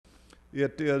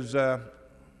It is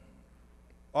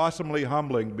awesomely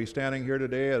humbling to be standing here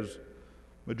today as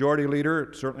Majority Leader.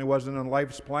 It certainly wasn't in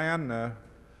life's plan,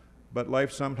 but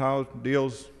life somehow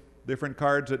deals different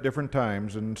cards at different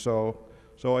times, and so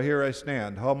here I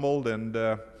stand, humbled and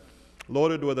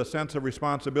loaded with a sense of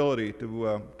responsibility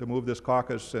to move this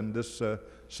caucus and this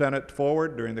Senate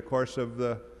forward during the course of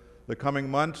the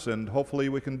coming months, and hopefully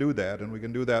we can do that, and we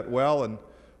can do that well, and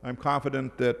I'm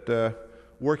confident that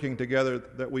working together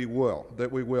that we will.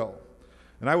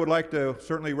 And I would like to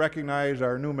certainly recognize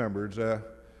our new members.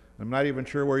 I'm not even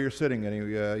sure where you're sitting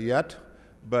yet,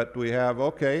 but we have,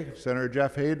 Senator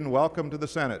Jeff Hayden, welcome to the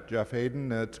Senate. Jeff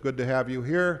Hayden, it's good to have you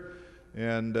here.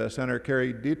 And Senator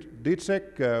Kerry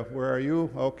Dietzig, where are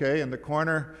you? Okay, in the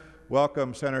corner.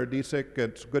 Welcome, Senator Dietzig.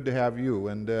 It's good to have you.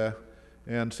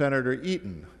 And Senator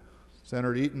Eaton.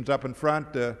 Senator Eaton's up in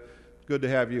front. Good to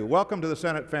have you. Welcome to the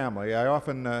Senate family. I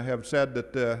often have said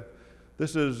that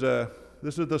this is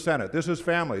the Senate. This is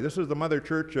family. This is the mother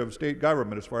church of state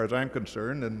government, as far as I'm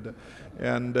concerned,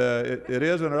 and it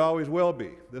is, and it always will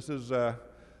be. This is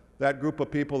that group of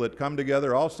people that come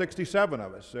together, all 67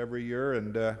 of us, every year,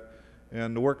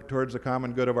 and work towards the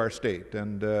common good of our state.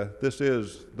 And this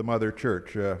is the mother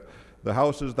church. The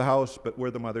house is the house, but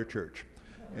we're the mother church,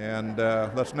 and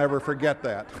let's never forget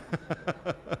that.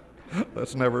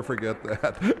 Let's never forget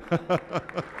that.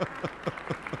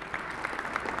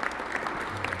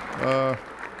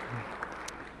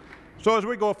 So as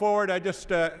we go forward, I just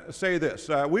say this.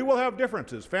 We will have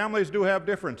differences. Families do have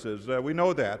differences. We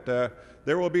know that.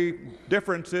 There will be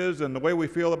differences in the way we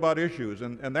feel about issues,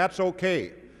 and that's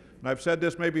okay. And I've said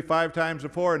this maybe 5 times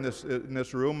before in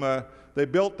this room. They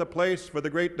built the place for the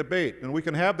great debate, and we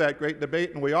can have that great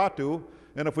debate, and we ought to.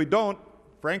 And if we don't,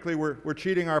 frankly, we're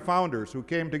cheating our founders who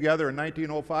came together in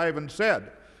 1905 and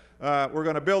said, we're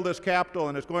going to build this Capitol,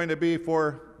 and it's going to be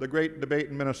for the great debate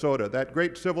in Minnesota, that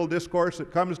great civil discourse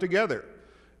that comes together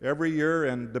every year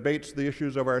and debates the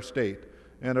issues of our state.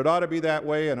 And it ought to be that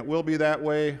way, and it will be that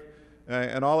way.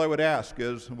 And all I would ask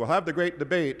is, we'll have the great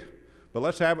debate, but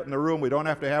let's have it in the room. We don't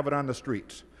have to have it on the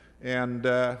streets. And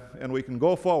we can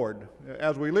go forward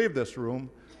as we leave this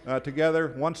room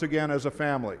together once again as a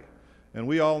family. And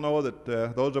we all know that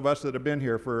those of us that have been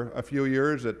here for a few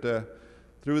years, that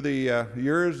through the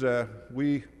years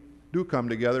we do come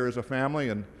together as a family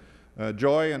in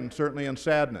joy and certainly in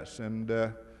sadness. And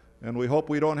we hope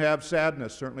we don't have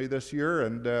sadness certainly this year,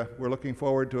 and we're looking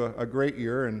forward to a great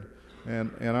year, and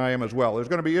I am as well. There's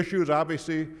going to be issues,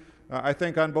 obviously, I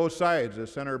think on both sides.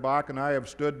 As Senator Bakk and I have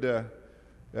stood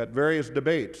at various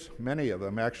debates, many of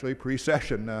them actually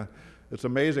pre-session. It's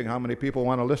amazing how many people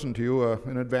want to listen to you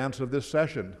in advance of this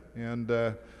session, and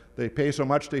they pay so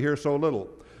much to hear so little.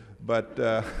 But,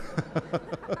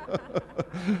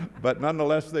 but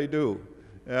nonetheless they do.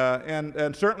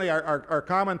 And certainly our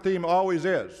common theme always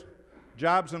is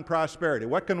jobs and prosperity.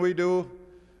 What can we do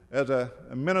as a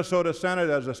Minnesota Senate,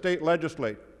 as a state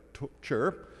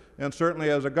legislature, and certainly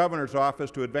as a governor's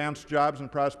office to advance jobs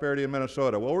and prosperity in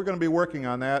Minnesota? Well, we're going to be working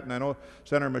on that, and I know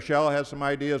Senator Michelle has some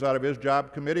ideas out of his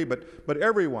job committee, but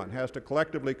everyone has to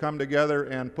collectively come together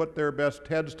and put their best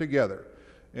heads together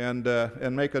and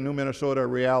make a new Minnesota a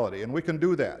reality. And we can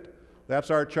do that. That's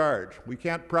our charge. We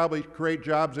can't probably create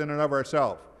jobs in and of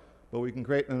ourselves, but we can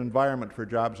create an environment for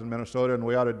jobs in Minnesota, and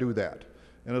we ought to do that.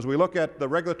 And as we look at the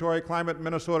regulatory climate in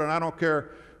Minnesota, and I don't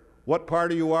care what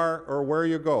party you are or where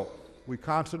you go, we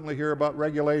constantly hear about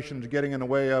regulations getting in the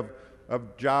way of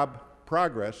job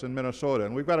progress in Minnesota.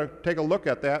 And we've got to take a look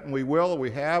at that, and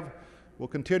we'll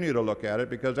continue to look at it,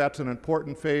 because that's an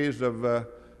important phase of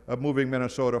moving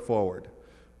Minnesota forward.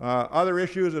 Other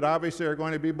issues that obviously are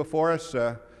going to be before us,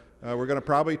 we're going to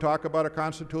probably talk about a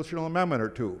constitutional amendment or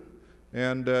two.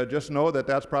 And just know that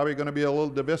that's probably going to be a little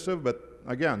divisive, but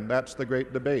again, that's the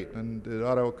great debate, and it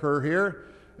ought to occur here,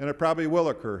 and it probably will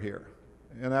occur here,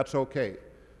 and that's okay.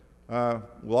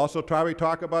 We'll also probably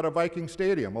talk about a Viking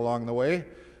stadium along the way.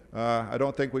 I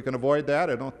don't think we can avoid that.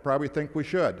 I don't probably think we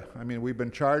should. I mean, we've been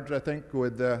charged, I think,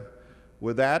 with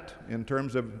that in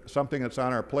terms of something that's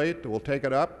on our plate. We'll take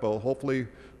it up. We'll hopefully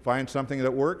find something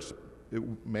that works. It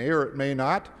may or it may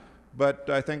not, but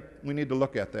I think we need to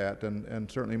look at that and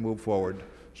certainly move forward.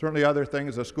 Certainly other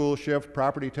things, the school shift,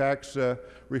 property tax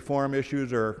reform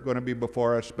issues are going to be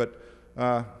before us, but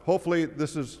hopefully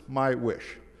this is my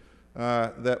wish.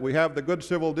 That we have the good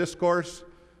civil discourse,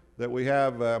 that we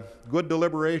have good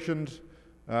deliberations,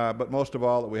 but most of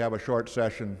all that we have a short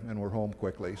session and we're home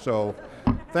quickly. So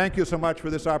thank you so much for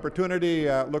this opportunity.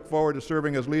 Look forward to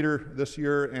serving as leader this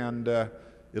year, and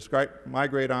it's my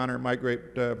great honor, my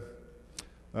great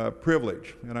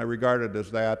privilege, and I regard it as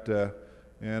that,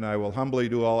 and I will humbly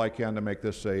do all I can to make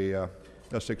this a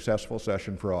successful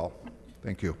session for all.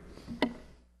 Thank you.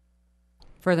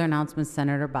 Further announcements,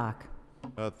 Senator Bakk.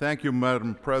 Thank you,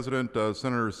 Madam President.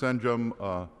 Senator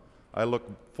Senjem, I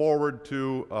look forward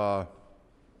to a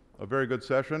very good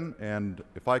session, and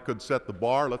if I could set the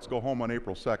bar, let's go home on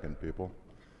April 2nd, people.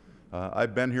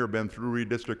 I've been through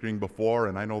redistricting before,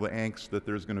 and I know the angst that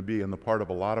there's going to be on the part of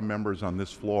a lot of members on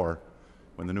this floor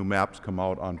when the new maps come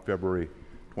out on February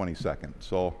 22nd.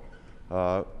 So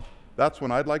that's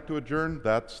when I'd like to adjourn.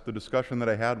 That's the discussion that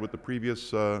I had with the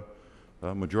previous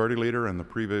Majority Leader and the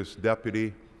previous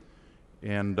Deputy.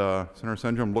 And Senator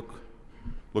Senjem,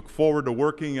 look forward to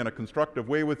working in a constructive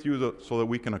way with you so that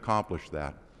we can accomplish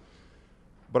that.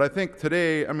 But I think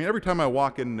today, I mean, every time I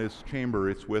walk in this chamber,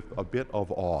 it's with a bit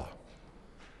of awe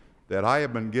that I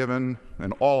have been given,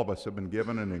 and all of us have been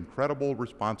given, an incredible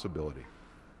responsibility.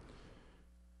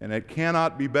 And it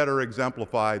cannot be better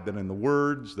exemplified than in the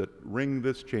words that ring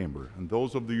this chamber. And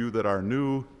those of you that are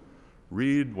new,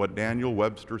 read what Daniel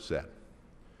Webster said.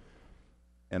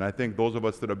 And I think those of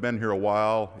us that have been here a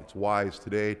while, it's wise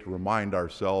today to remind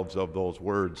ourselves of those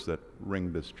words that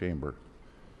ring this chamber,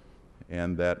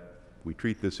 and that we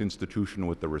treat this institution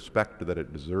with the respect that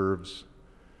it deserves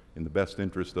in the best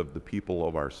interest of the people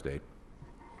of our state.